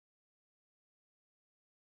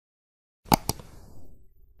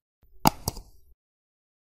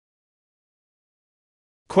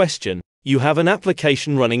Question. You have an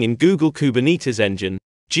application running in Google Kubernetes Engine,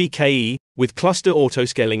 GKE, with cluster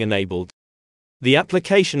autoscaling enabled. The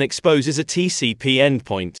application exposes a TCP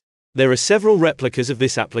endpoint. There are several replicas of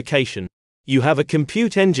this application. You have a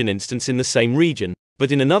compute engine instance in the same region,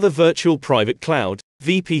 but in another virtual private cloud,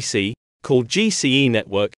 VPC, called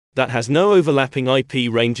gce-network, that has no overlapping IP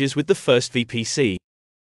ranges with the first VPC.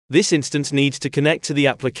 This instance needs to connect to the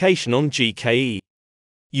application on GKE.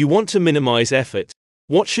 You want to minimize effort.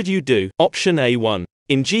 What should you do? Option A1.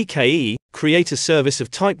 In GKE, create a service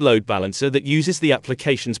of type LoadBalancer that uses the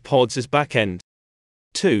application's pods as backend.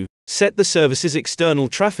 2. Set the service's external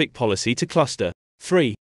traffic policy to cluster.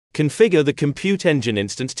 3. Configure the compute engine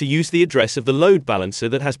instance to use the address of the load balancer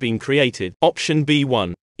that has been created. Option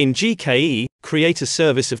B1. In GKE, create a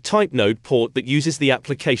service of type NodePort that uses the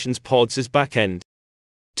application's pods as backend.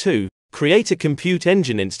 2. Create a compute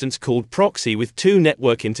engine instance called proxy with 2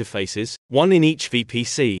 network interfaces, 1 in each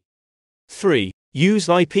VPC. 3. Use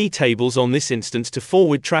iptables on this instance to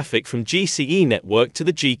forward traffic from gce-network to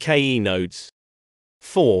the GKE nodes.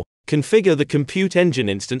 4. Configure the compute engine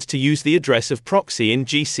instance to use the address of proxy in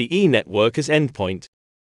gce-network as endpoint.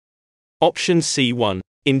 Option C1.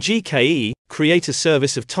 In GKE, create a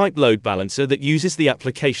service of type LoadBalancer that uses the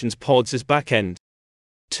application's pods as backend.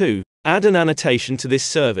 2. Add an annotation to this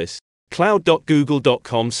service.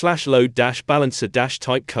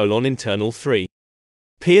 cloud.google.com/load-balancer-type:internal 3.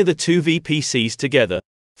 Pair the two VPCs together.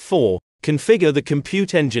 4. Configure the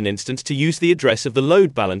compute engine instance to use the address of the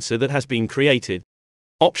load balancer that has been created.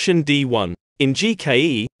 Option D1. In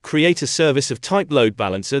GKE, create a service of type load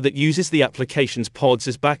balancer that uses the application's pods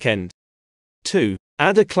as backend. 2.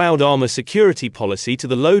 Add a Cloud Armor security policy to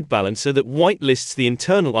the load balancer that whitelists the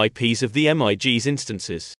internal IPs of the MIG's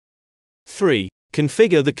instances. 3.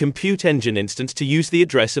 Configure the compute engine instance to use the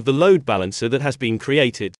address of the load balancer that has been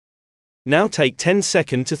created. Now take 10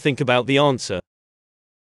 seconds to think about the answer.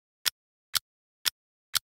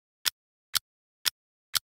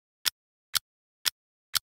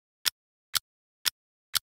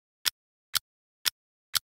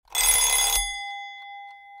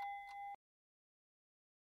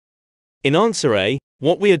 In answer A,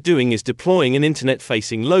 what we are doing is deploying an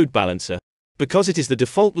internet-facing load balancer, because it is the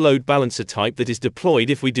default load balancer type that is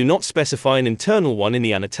deployed if we do not specify an internal one in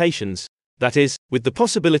the annotations, that is, with the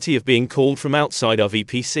possibility of being called from outside our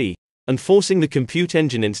VPC, and forcing the compute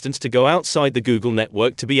engine instance to go outside the Google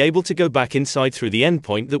network to be able to go back inside through the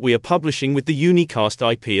endpoint that we are publishing with the unicast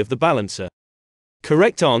IP of the balancer.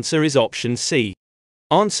 Correct answer is option C.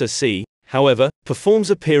 Answer C, however,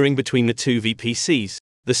 performs a peering between the two VPCs.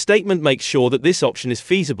 The statement makes sure that this option is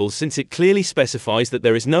feasible since it clearly specifies that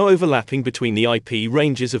there is no overlapping between the IP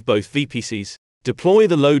ranges of both VPCs. Deploy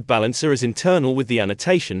the load balancer as internal with the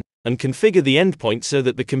annotation, and configure the endpoint so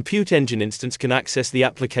that the compute engine instance can access the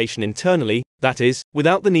application internally, that is,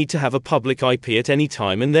 without the need to have a public IP at any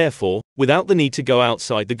time and therefore, without the need to go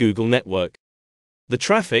outside the Google network. The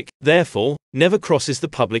traffic, therefore, never crosses the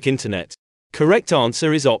public internet. Correct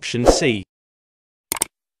answer is option C.